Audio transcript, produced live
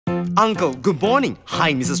Uncle, good morning.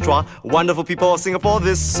 Hi, Mrs. Chua. Wonderful people of Singapore,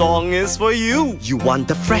 this song is for you. You want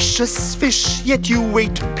the freshest fish, yet you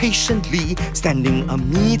wait patiently. Standing a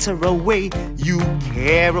meter away, you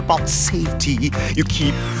care about safety. You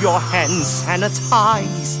keep your hands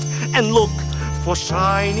sanitized and look for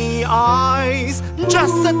shiny eyes.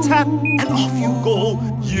 Just a tap and off you go.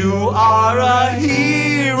 You are a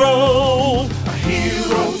hero. A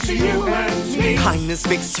hero to you and me. Kindness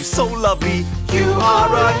makes you so lovely. You are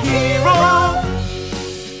a hero.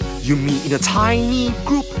 You meet in a tiny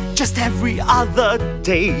group just every other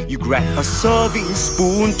day. You grab a serving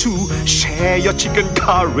spoon to share your chicken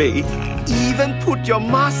curry. Even put your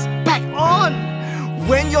mask back on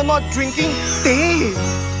when you're not drinking tea.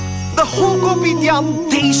 The whole kopitiam,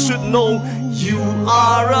 they should know you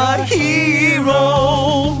are a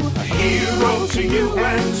hero. A hero to you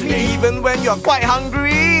and me. Even when you're quite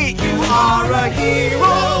hungry, you are a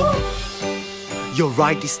hero. Your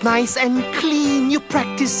ride is nice and clean. You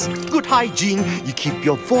practice good hygiene. You keep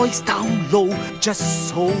your voice down low just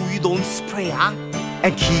so you don't spray, huh?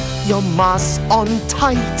 And keep your mask on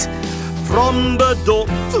tight. From Bedok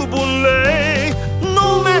to Boon Lay,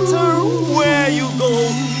 no matter where you go,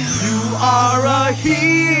 you are a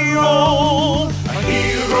hero. A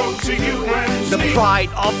hero to you and The me. pride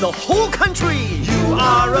of the whole country. You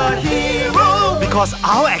are a hero. Because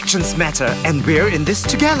our actions matter and we're in this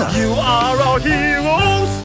together. You are our heroes.